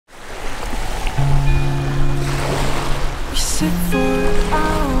We sit for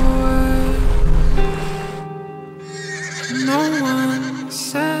hours. No one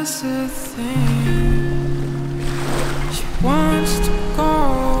says a thing. She wants to go.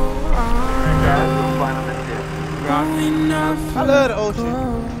 I love the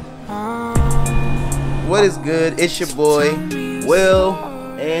ocean. What is good? It's your boy Will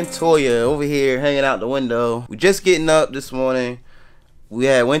and Toya over here hanging out the window. We just getting up this morning. We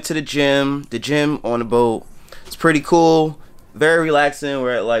went to the gym on the boat. It's pretty cool, very relaxing.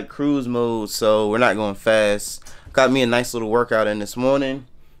 We're at like cruise mode, so we're not going fast. Got me a nice little workout in this morning.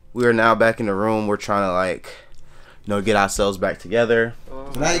 We are now back in the room. We're trying to like, you know, get ourselves back together.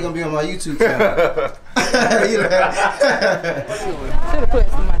 So now you're gonna be on my YouTube channel.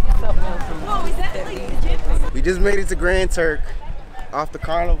 We just made it to Grand Turk off the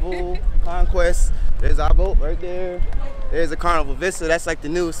Carnival Conquest. There's our boat right there. There's a Carnival Vista. That's like the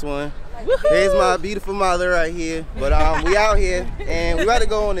newest one. There's my beautiful mother right here. But we out here and we about to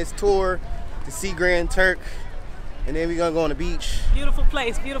go on this tour to see Grand Turk. And then we're gonna go on the beach. Beautiful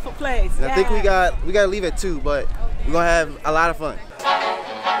place, beautiful place. And I think we gotta leave at 2, but we're gonna have a lot of fun.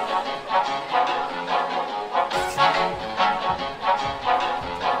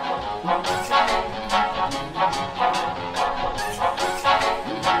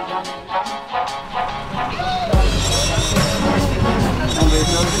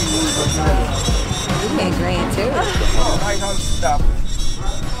 We had Grand Turk. Lighthouse stuff.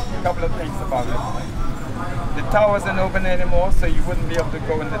 A couple of things about it. The tower isn't open anymore, so you wouldn't be able to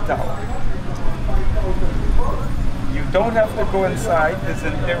go in the tower. You don't have to go inside. There's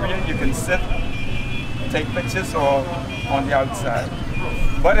an area you can sit, take pictures, or on the outside.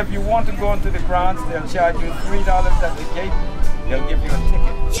 But if you want to go into the grounds, they'll charge you $3 at the gate. They'll give you a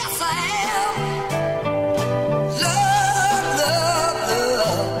ticket. Yes, I am. Love, love,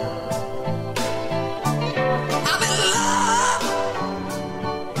 love. I'm in love.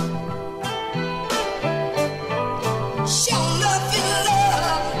 Show love in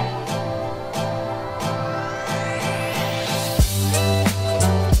love.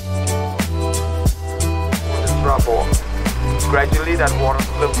 Drop off. Gradually that water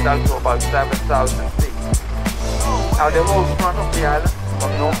slips down to about 7,000 feet. Now the whole front of the island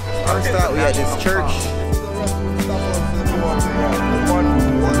from north to south. First out, we had this church.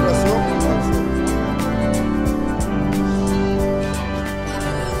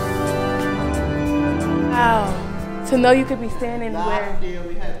 Wow. To know you could be standing where... Last year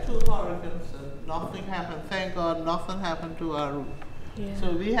we had 2 hurricanes and nothing happened. Thank God nothing happened to our roof. Yeah.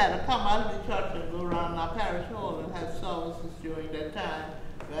 So we had to come out of the church and go around our parish hall and have services during that time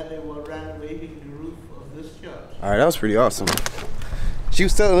where they were renovating the roof of this church. All right, that was pretty awesome. She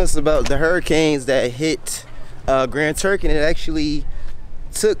was telling us about the hurricanes that hit Grand Turk, and it actually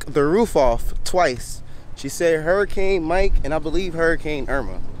took the roof off twice. She said Hurricane Mike and I believe Hurricane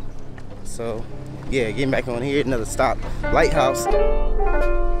Irma. So yeah, getting back on here, another stop, Lighthouse.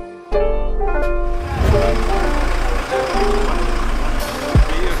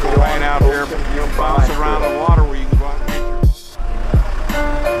 Laying out here, you bounce around the water where you can go out and get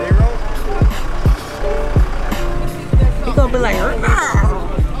your... You're gonna be like,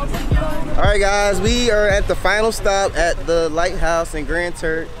 All right, guys, we are at the final stop at the Lighthouse in Grand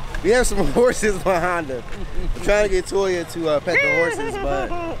Turk. We have some horses behind us. I'm trying to get Toya to pet the horses,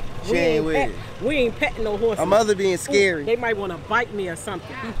 but she ain't with it. We ain't petting no horses. My mother being scary. They might want to bite me or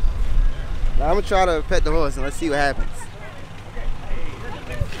something. Now, I'm gonna try to pet the horse and let's see what happens.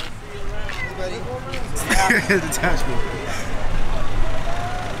 Detachment.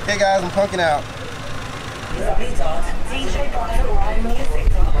 Hey guys, I'm punking out.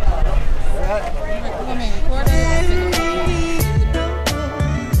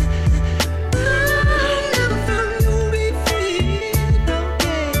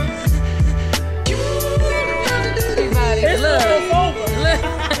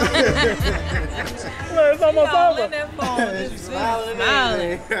 It's almost over. She's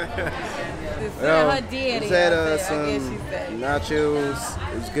smiling. Her daddy. Had some nachos.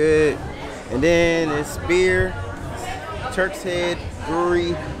 It was good. And then it's beer. Turk's Head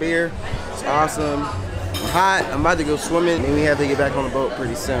Brewery beer. It's awesome. I'm hot. I'm about to go swimming. And we have to get back on the boat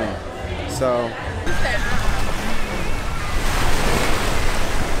pretty soon. So.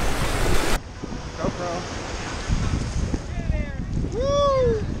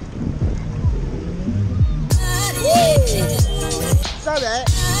 Saw that.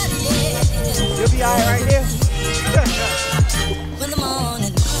 You'll be alright right there.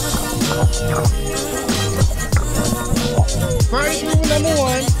 Party pooper number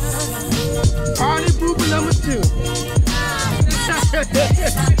 1. Party pooper number 2.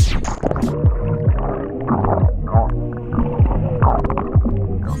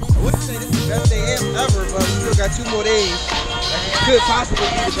 more days. That could possibly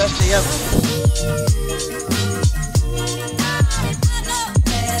be the best day ever.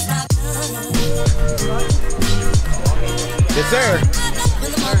 Yes, sir.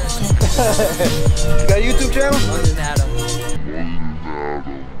 You got a YouTube channel?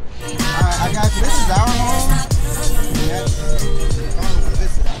 Alright, I got you. This is our home.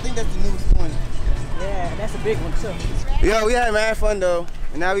 I think that's the newest one. Yeah, that's a big one too. Yo, we had mad fun though.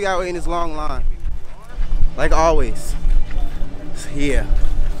 And now we got waiting this long line. Like always. So, yeah.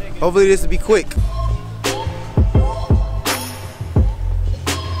 Hopefully this will be quick.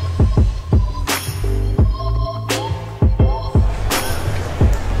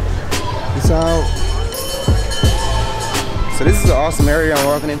 So this is an awesome area I'm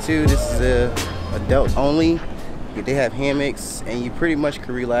walking into. This is adult only. They have hammocks and you pretty much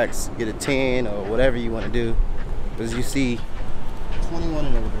can relax, get a tan or whatever you want to do. But as you see, 21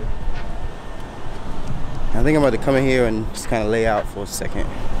 and older. I think I'm about to come in here and just kind of lay out for a second.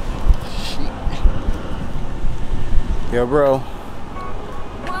 Shit. Yo, bro,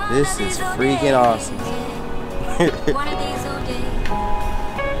 this is freaking awesome. One of these old days.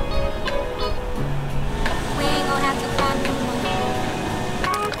 We ain't gonna have to cry no more.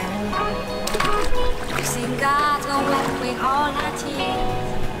 You see, God's gonna wipe away all our tears.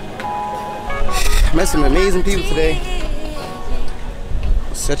 Met some amazing people today.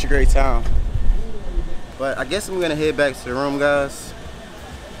 It's such a great time. But I guess I'm gonna head back to the room, guys,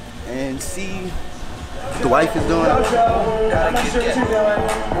 and see what the wife is doing.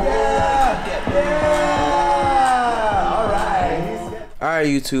 Alright,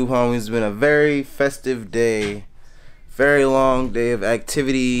 YouTube homies, it's been a very festive day. Very long day of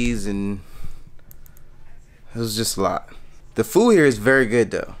activities, and it was just a lot. The food here is very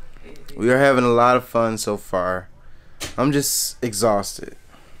good though. We are having a lot of fun so far. I'm just exhausted.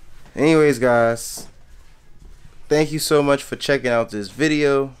 Anyways, guys, thank you so much for checking out this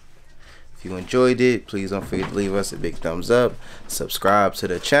video. If you enjoyed it, please don't forget to leave us a big thumbs up. Subscribe to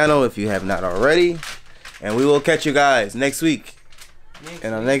the channel if you have not already. And we will catch you guys next week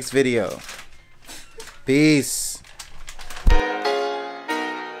in our next video. Peace.